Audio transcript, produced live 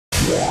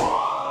All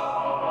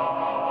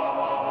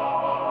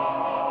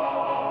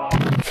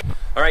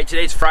right,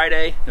 today's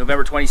Friday,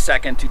 November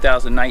 22nd,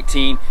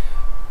 2019.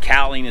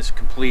 Cowling is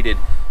completed.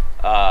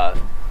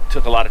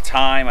 Took a lot of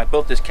time. I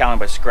built this cowling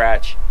by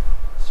scratch,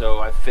 so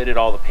I fitted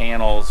all the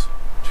panels,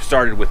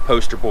 started with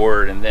poster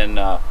board, and then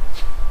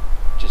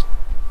just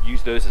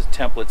used those as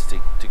templates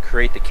to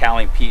create the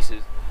cowling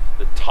pieces.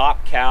 The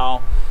top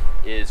cowl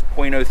is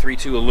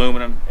 0.032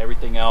 aluminum,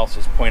 everything else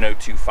is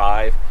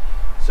 0.025.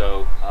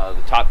 So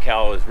the top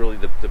cowl is really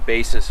the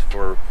basis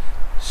for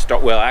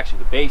actually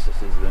the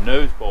basis is the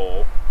nose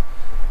bowl,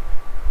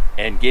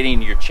 and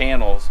getting your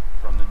channels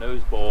from the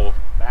nose bowl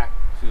back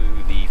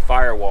to the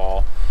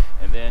firewall,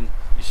 and then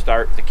you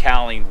start the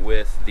cowling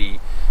with the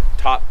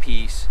top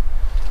piece,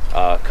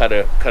 cut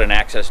an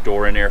access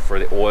door in there for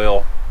the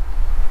oil,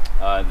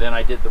 then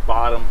I did the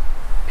bottom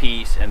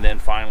piece, and then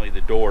finally the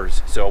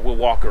doors. So we'll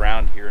walk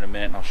around here in a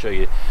minute and I'll show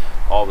you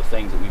all the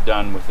things that we've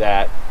done with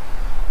that.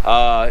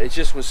 It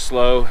just was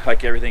slow,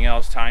 like everything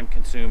else, time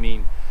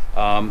consuming.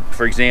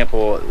 For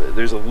example,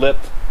 there's a lip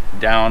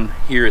down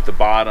here at the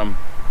bottom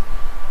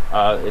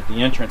at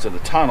the entrance of the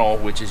tunnel,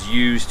 which is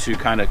used to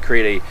kind of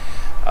create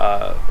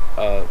a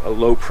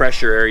low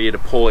pressure area to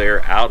pull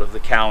air out of the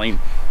cowling.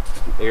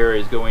 Air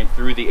is going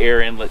through the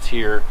air inlets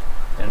here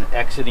and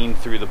exiting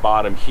through the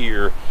bottom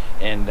here,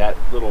 and that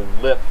little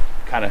lip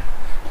kind of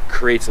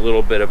creates a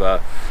little bit of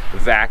a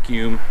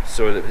vacuum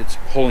so that it's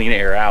pulling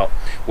air out.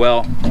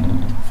 Well,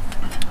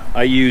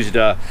 I used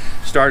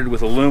started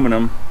with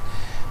aluminum,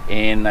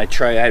 and I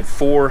had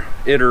 4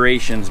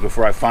 iterations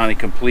before I finally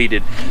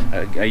completed.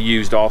 I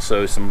used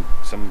also some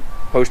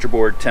poster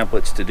board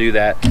templates to do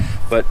that,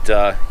 but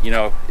you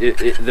know,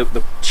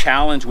 the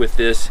challenge with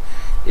this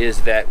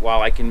is that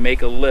while I can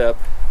make a lip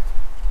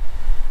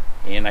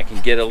and I can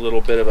get a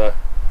little bit of a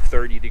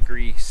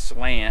 30-degree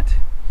slant,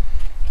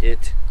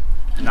 it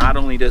not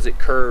only does it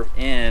curve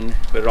in,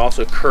 but it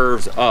also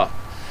curves up.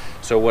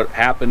 So what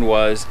happened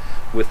was,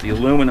 with the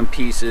aluminum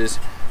pieces,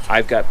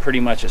 I've got pretty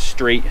much a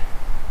straight,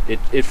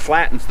 it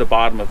flattens the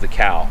bottom of the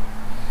cowl,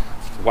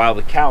 while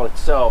the cowl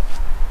itself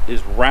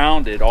is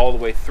rounded all the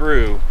way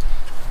through.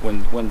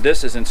 When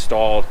this is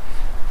installed,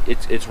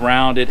 it's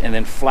rounded and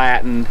then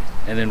flattened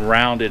and then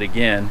rounded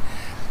again,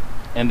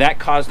 and that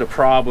caused a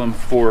problem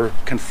for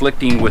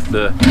conflicting with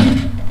the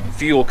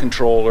fuel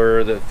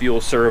controller, the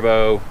fuel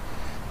servo.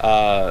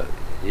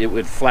 It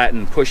would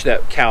flatten, push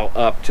that cowl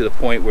up to the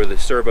point where the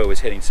servo is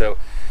hitting. So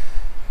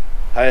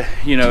I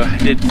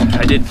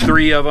did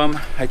 3 of them.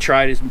 I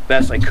tried as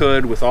best I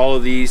could with all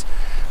of these,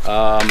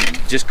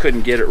 just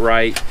couldn't get it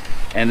right,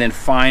 and then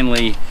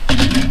finally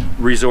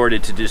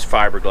resorted to just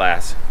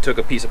fiberglass. Took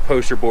a piece of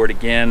poster board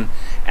again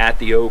at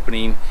the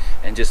opening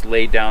and just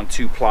laid down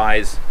 2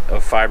 plies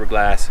of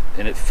fiberglass,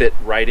 and it fit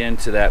right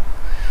into that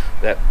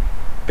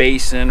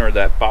basin or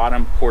that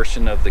bottom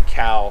portion of the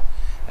cowl,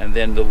 and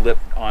then the lip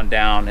on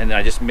down, and then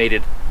I just made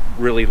it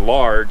really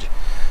large.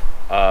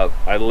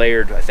 I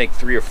layered, I think,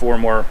 3 or 4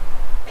 more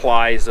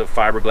plies of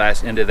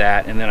fiberglass into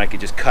that, and then I could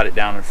just cut it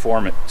down and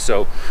form it.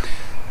 So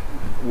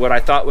what I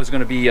thought was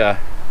going to be a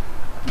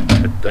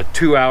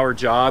 2-hour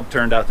job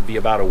turned out to be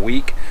about a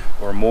week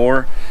or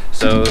more.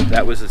 So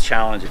that was the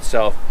challenge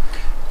itself.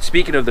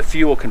 Speaking of the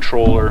fuel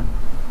controller,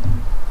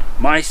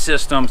 my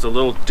system's a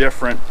little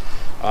different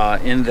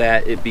in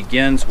that it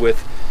begins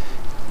with,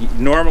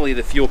 normally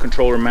the fuel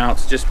controller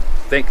mounts, just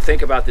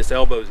think about this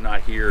elbow's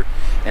not here,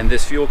 and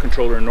this fuel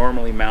controller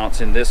normally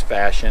mounts in this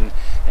fashion,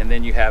 and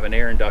then you have an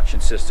air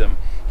induction system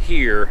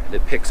here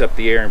that picks up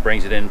the air and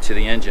brings it into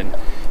the engine.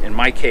 In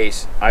my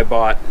case, I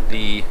bought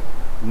the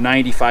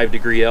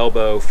 95-degree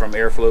elbow from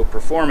Airflow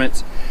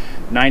Performance,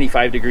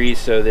 95 degrees,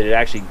 so that it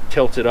actually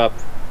tilts it up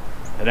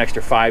an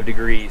extra 5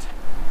 degrees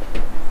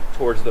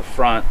towards the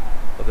front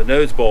of the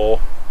nose bowl.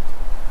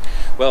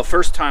 Well,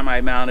 first time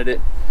I mounted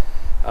it,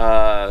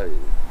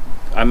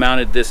 I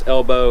mounted this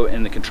elbow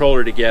and the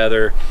controller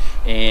together,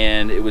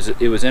 and it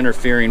was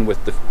interfering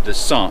with the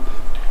sump.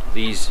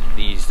 These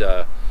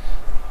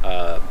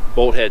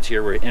bolt heads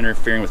here were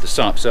interfering with the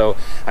sump. So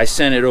I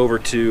sent it over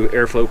to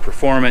Airflow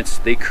Performance.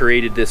 They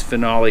created this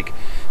phenolic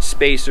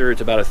spacer.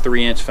 It's about a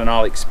 3-inch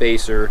phenolic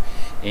spacer,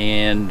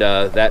 and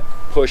that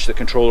pushed the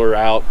controller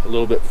out a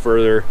little bit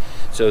further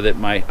so that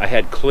I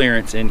had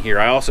clearance in here.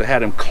 I also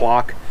had them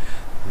clock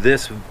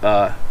this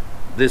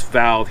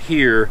valve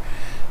here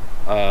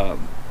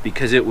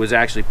because it was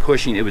actually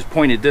pushing, it was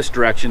pointed this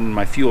direction, and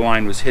my fuel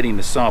line was hitting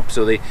the sump,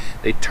 so they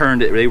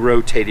turned it, they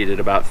rotated it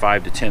about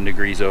 5 to 10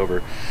 degrees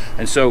over.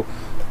 And so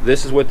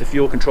this is what the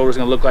fuel controller is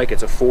going to look like.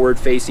 It's a forward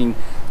facing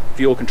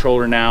fuel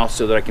controller now,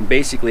 so that I can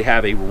basically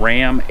have a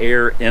ram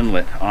air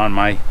inlet on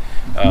my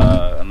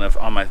on the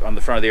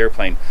front of the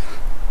airplane.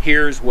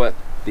 Here's what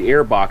the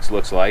air box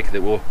looks like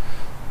that will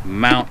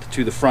mount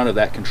to the front of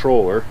that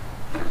controller,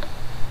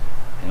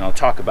 and I'll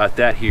talk about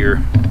that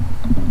here.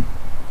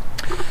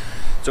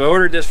 So I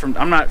ordered this from,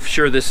 I'm not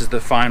sure this is the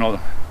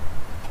final,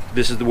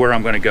 this is where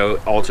I'm going to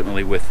go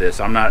ultimately with this.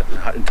 I'm not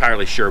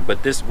entirely sure,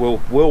 but this will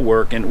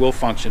work and will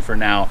function for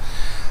now.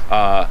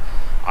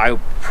 I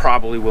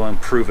probably will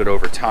improve it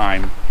over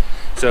time.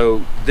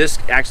 So this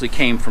actually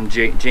came from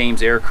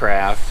James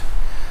Aircraft.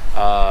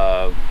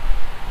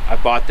 I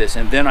bought this,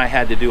 and then I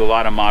had to do a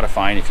lot of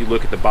modifying. If you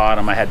look at the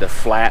bottom, I had to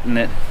flatten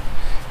it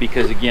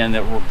because, again,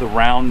 the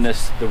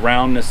roundness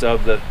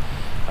of the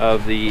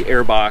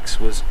airbox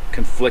was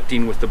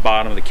conflicting with the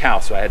bottom of the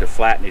cowl. So I had to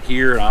flatten it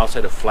here, and I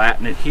also had to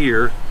flatten it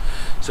here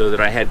so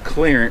that I had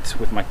clearance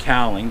with my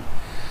cowling.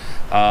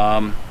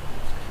 I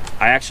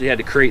actually had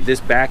to create this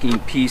backing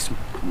piece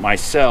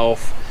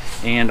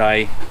myself, and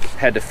I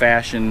had to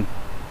fashion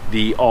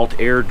the alt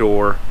air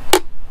door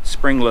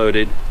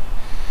spring-loaded.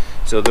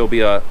 So there'll be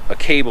a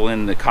cable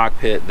in the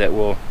cockpit that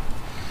will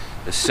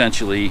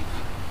essentially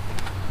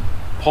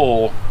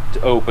pull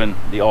to open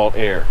the alt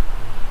air,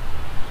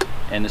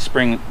 and the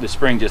spring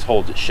just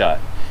holds it shut,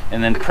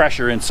 and then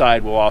pressure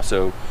inside will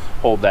also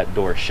hold that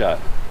door shut.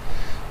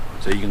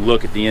 So you can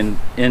look at the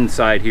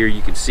inside here.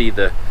 You can see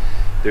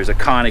there's a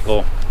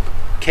conical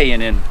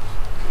K&N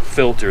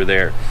filter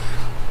there.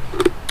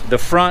 The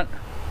front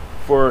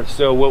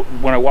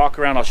when I walk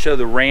around, I'll show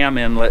the ram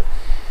inlet.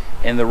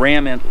 And the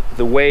ram inlet,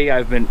 the way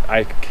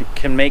I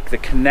can make the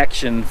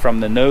connection from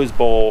the nose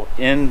bowl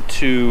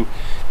into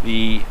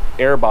the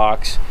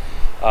airbox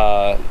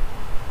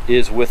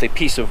is with a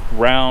piece of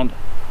round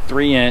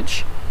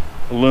 3-inch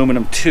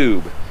aluminum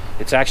tube.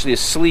 It's actually a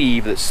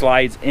sleeve that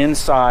slides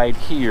inside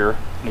here.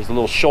 There's a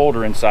little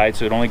shoulder inside,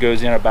 so it only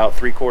goes in about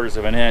 3/4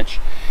 of an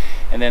inch,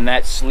 and then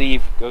that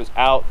sleeve goes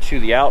out to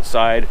the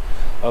outside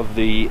of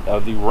the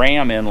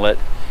ram inlet,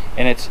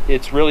 and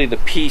it's really the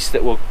piece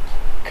that will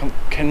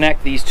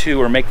connect these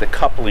two, or make the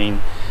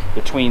coupling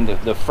between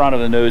the front of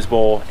the nose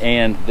bowl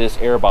and this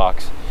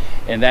airbox.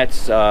 And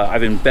that's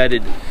I've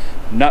embedded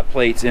nut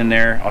plates in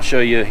there. I'll show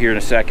you here in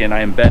a second.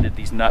 I embedded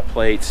these nut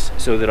plates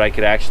so that I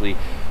could actually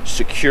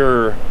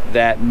secure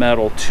that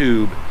metal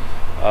tube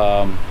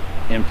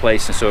in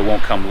place, and so it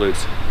won't come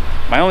loose.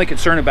 My only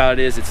concern about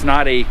it is it's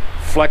not a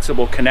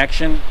flexible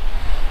connection.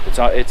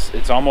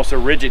 It's almost a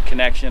rigid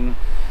connection,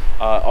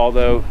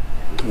 although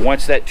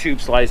once that tube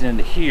slides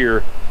into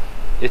here,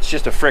 it's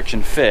just a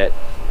friction fit.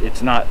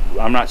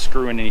 I'm not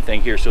screwing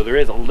anything here, so there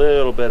is a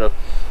little bit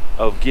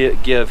of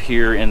give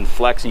here in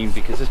flexing,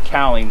 because this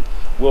cowling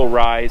will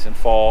rise and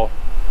fall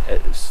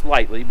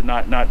slightly, but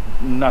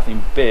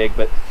nothing big,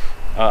 but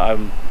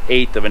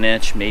 1/8 of an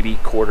inch, maybe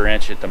 1/4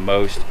 inch at the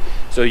most.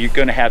 So you're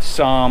going to have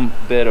some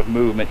bit of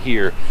movement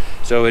here.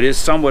 So it is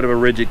somewhat of a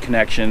rigid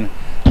connection.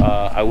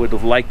 I would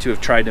have liked to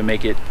have tried to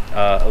make it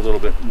a little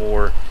bit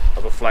more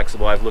of a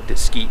flexible. I've looked at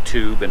skeet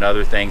tube and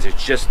other things.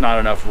 It's just not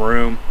enough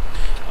room.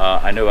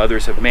 I know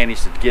others have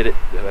managed to get it,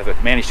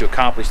 have managed to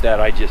accomplish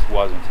that. I just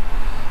wasn't.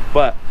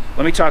 But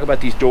let me talk about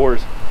these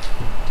doors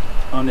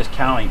on this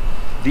cowling.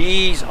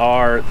 These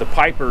are the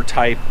Piper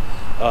type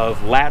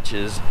of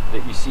latches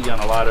that you see on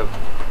a lot of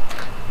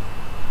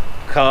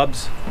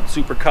Cubs,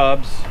 Super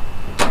Cubs,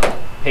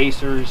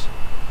 Pacers.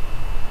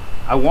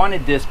 I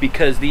wanted this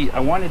because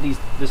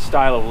this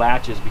style of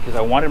latches because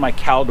I wanted my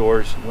cowl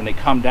doors, when they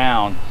come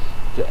down,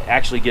 to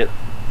actually get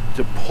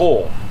to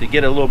pull, to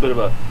get a little bit of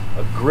a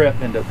grip,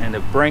 and to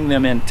bring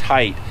them in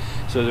tight,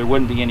 so there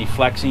wouldn't be any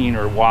flexing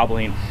or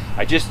wobbling.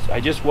 I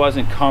just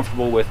wasn't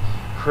comfortable with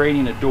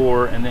creating a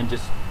door and then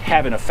just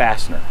having a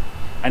fastener.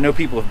 I know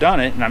people have done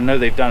it, and I know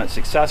they've done it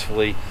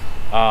successfully.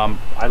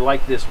 I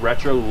like this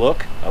retro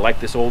look. I like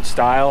this old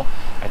style.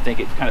 I think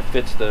it kind of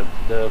fits the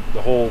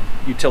whole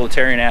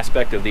utilitarian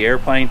aspect of the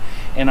airplane,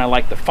 and I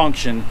like the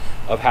function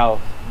of how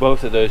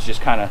both of those just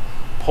kind of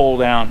pull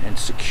down and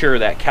secure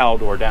that cowl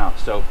door down.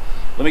 So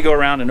let me go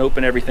around and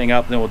open everything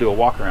up, and then we'll do a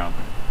walk around.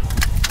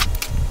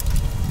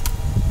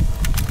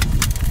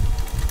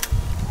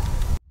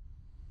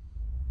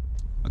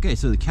 Okay,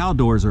 so the cowl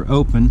doors are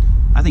open.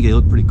 I think they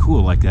look pretty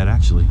cool like that,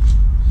 actually.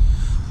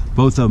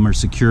 Both of them are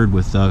secured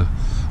with a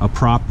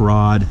prop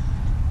rod,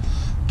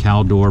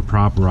 cowl door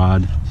prop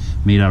rod,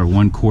 made out of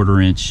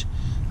 1/4 inch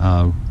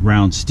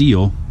round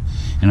steel,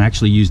 and I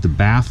actually used the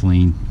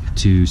baffling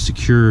to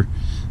secure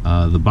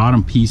the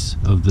bottom piece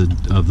of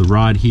the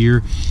rod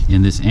here,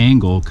 and this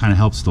angle kind of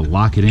helps to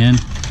lock it in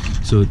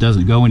so it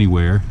doesn't go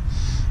anywhere.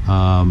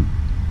 The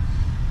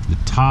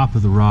top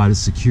of the rod is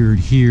secured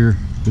here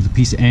with a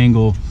piece of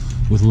angle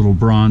with a little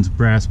bronze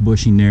brass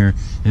bushing there,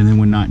 and then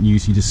when not in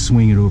use, you just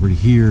swing it over to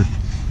here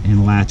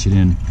and latch it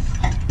in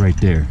right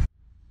there.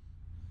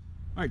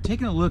 All right,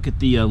 taking a look at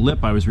the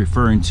lip I was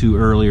referring to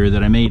earlier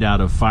that I made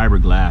out of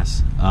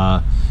fiberglass.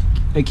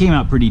 It came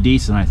out pretty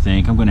decent, I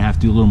think. I'm going to have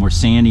to do a little more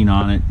sanding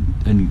on it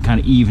and kind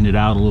of even it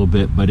out a little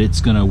bit, but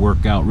it's going to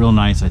work out real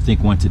nice. I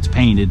think once it's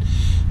painted,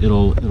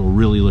 it'll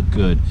really look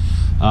good.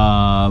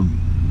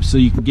 So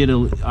you can get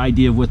an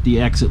idea of what the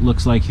exit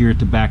looks like here at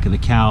the back of the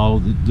cowl,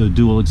 the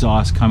dual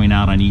exhaust coming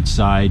out on each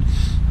side,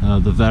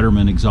 the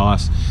Vetterman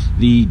exhaust.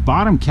 The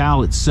bottom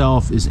cowl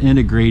itself is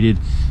integrated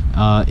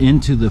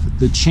into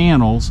the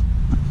channels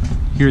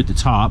here at the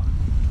top,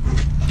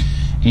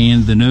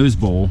 and the nose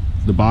bowl,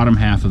 the bottom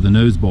half of the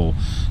nose bowl.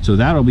 So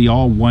that'll be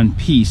all one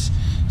piece.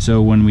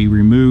 So when we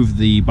remove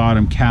the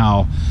bottom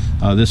cowl,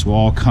 this will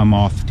all come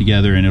off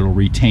together and it'll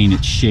retain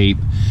its shape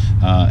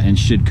and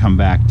should come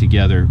back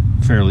together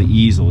fairly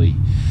easily.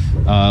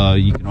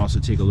 You can also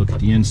take a look at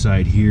the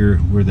inside here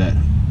where that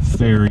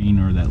fairing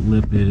or that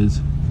lip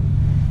is.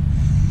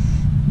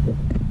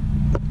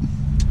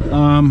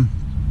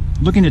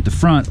 Looking at the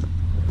front,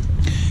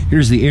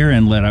 here's the air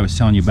inlet I was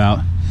telling you about.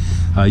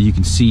 You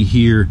can see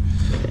here,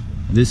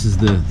 this is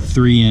the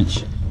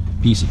 3-inch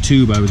piece of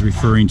tube I was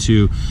referring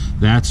to.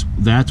 That's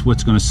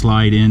what's going to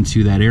slide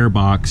into that air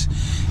box,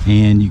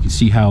 and you can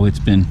see how it's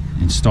been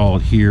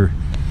installed here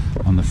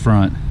on the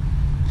front.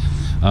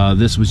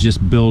 This was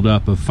just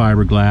buildup of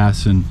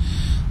fiberglass and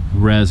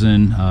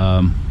resin,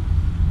 a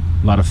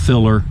lot of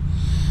filler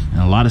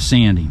and a lot of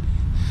sanding,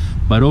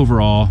 but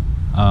overall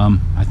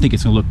I think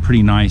it's going to look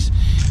pretty nice.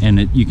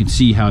 And you can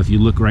see how if you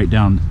look right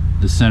down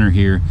the center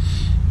here,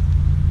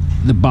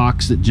 the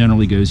box that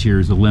generally goes here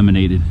is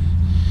eliminated,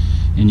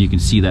 and you can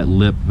see that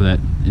lip that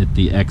at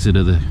the exit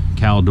of the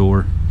cowl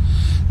door,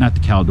 not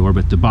the cowl door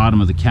but the bottom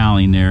of the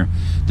cowling there,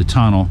 the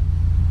tunnel.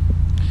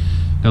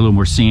 Got a little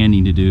more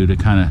sanding to do to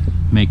kind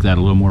of make that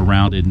a little more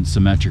rounded and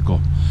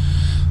symmetrical.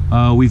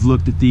 We've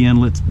looked at the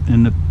inlets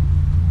and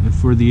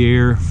for the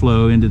air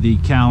flow into the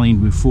cowling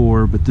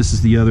before, but this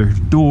is the other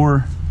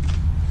door.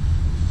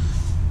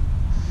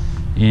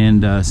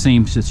 And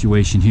same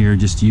situation here,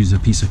 just use a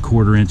piece of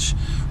 1/4-inch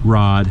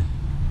rod,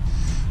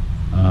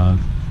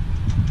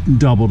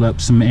 doubled up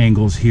some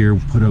angles here,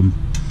 put a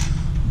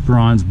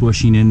bronze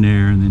bushing in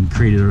there, and then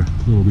created a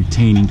little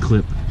retaining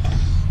clip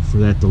for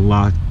that to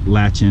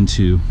latch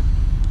into.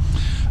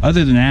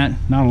 Other than that,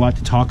 not a lot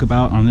to talk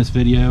about on this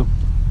video.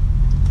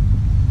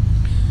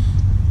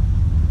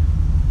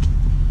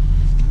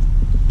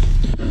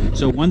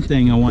 So one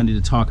thing I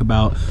wanted to talk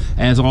about,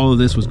 as all of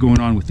this was going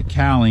on with the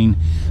cowling,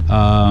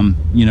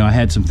 you know, I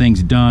had some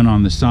things done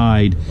on the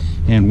side,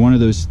 and one of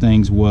those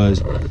things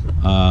was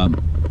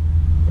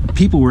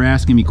people were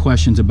asking me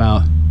questions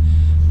about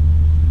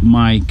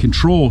my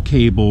control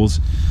cables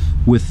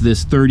with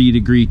this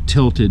 30-degree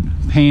tilted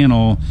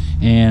panel,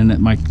 and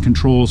my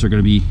controls are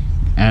going to be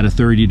at a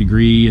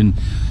 30-degree, and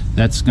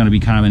that's going to be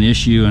kind of an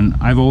issue. And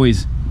I've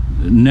always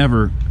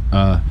never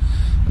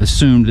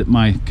assumed that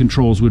my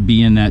controls would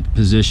be in that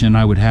position.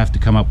 I would have to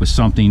come up with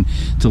something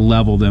to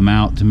level them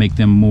out to make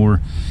them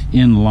more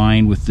in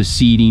line with the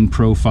seating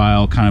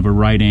profile, kind of a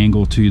right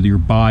angle to your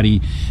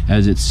body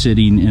as it's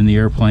sitting in the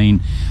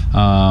airplane,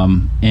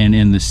 and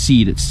in the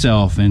seat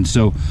itself. And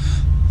so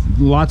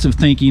lots of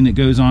thinking that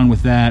goes on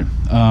with that,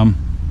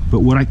 but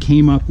what I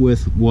came up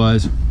with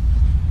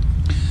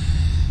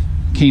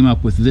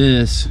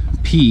this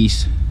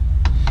piece,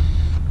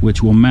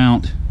 which will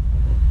mount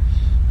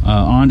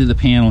onto the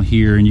panel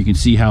here, and you can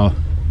see how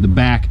the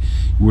back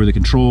where the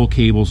control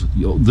cables,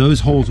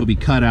 those holes will be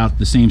cut out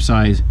the same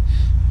size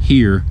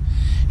here,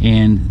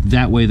 and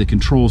that way the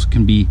controls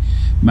can be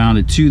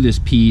mounted to this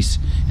piece,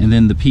 and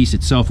then the piece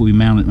itself will be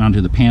mounted onto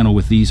the panel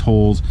with these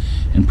holes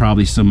and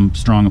probably some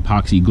strong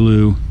epoxy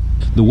glue.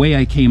 The way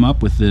I came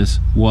up with this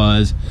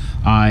was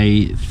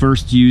I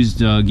first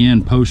used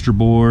again poster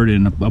board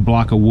and a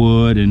block of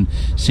wood and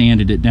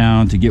sanded it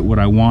down to get what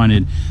I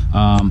wanted.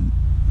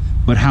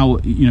 But how,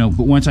 you know,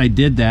 but once I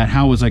did that,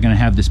 how was I going to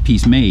have this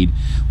piece made?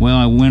 Well,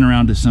 I went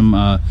around to some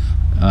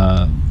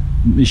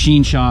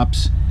machine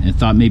shops and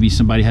thought maybe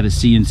somebody had a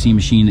CNC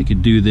machine that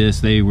could do this.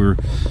 They were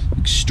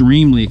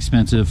extremely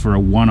expensive for a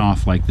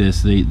one-off like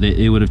this.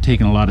 It would have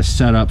taken a lot of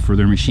setup for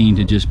their machine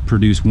to just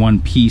produce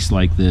one piece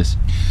like this.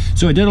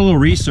 So I did a little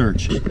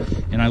research,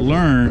 and I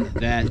learned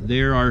that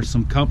there are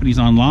some companies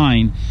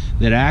online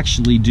that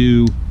actually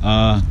do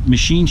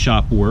machine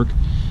shop work,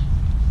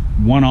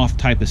 one-off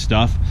type of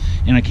stuff.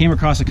 And I came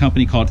across a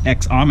company called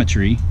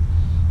Xometry,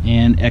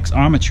 and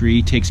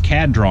Xometry takes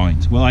CAD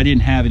drawings. Well, I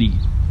didn't have any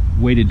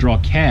way to draw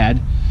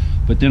CAD,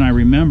 but then I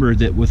remembered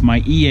that with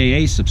my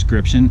EAA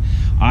subscription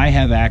I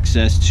have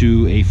access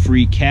to a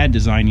free CAD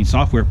designing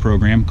software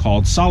program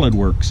called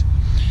SolidWorks,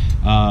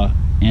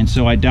 and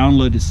so I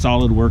downloaded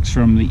SolidWorks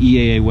from the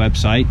EAA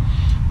website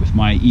with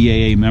my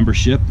EAA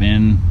membership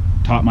and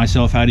taught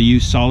myself how to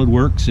use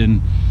SolidWorks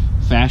and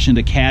fashioned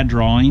a CAD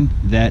drawing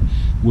that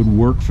would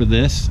work for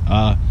this,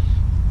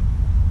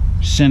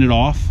 sent it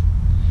off,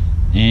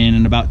 and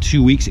in about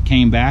 2 weeks it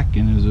came back,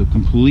 and it was a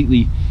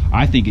completely,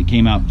 I think it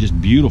came out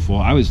just beautiful.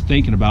 I was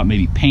thinking about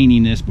maybe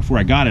painting this before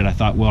I got it. I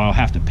thought, well, I'll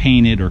have to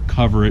paint it or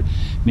cover it.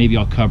 Maybe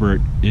I'll cover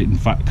it in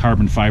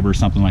carbon fiber or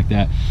something like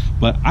that.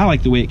 But I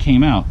like the way it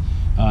came out.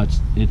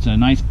 It's a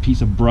nice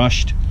piece of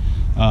brushed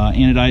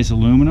anodized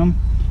aluminum,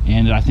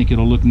 and I think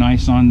it'll look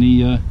nice on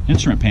the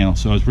instrument panel.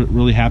 So I was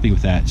really happy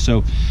with that.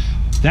 So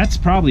that's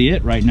probably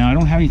it right now. I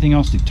don't have anything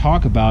else to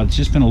talk about. It's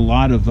just been a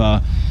lot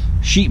of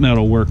sheet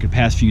metal work the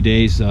past few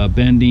days,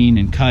 bending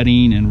and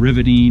cutting and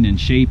riveting and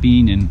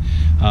shaping, and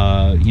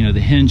you know,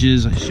 the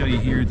hinges, I show you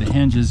here, the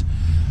hinges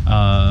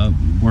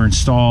were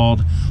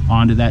installed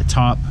onto that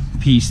top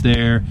piece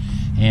there,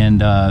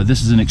 and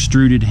this is an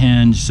extruded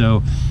hinge,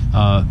 so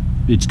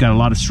it's got a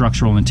lot of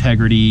structural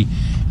integrity.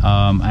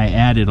 I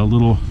added a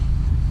little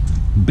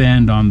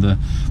bend on the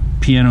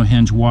piano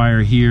hinge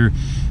wire here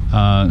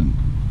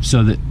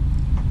so that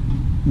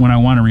when I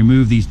want to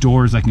remove these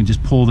doors, I can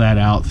just pull that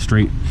out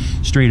straight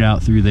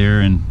out through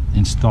there and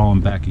install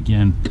them back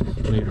again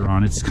later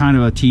on. It's kind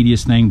of a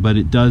tedious thing, but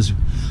it does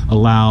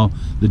allow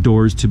the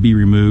doors to be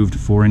removed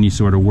for any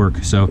sort of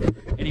work. So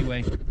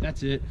anyway,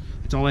 that's it.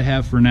 That's all I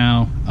have for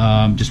now.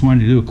 Just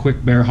wanted to do a quick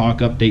Bearhawk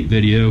update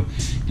video,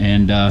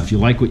 and if you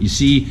like what you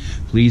see,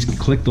 please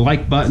click the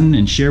like button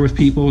and share with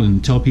people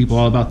and tell people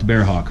all about the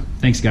Bearhawk.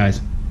 Thanks,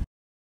 guys.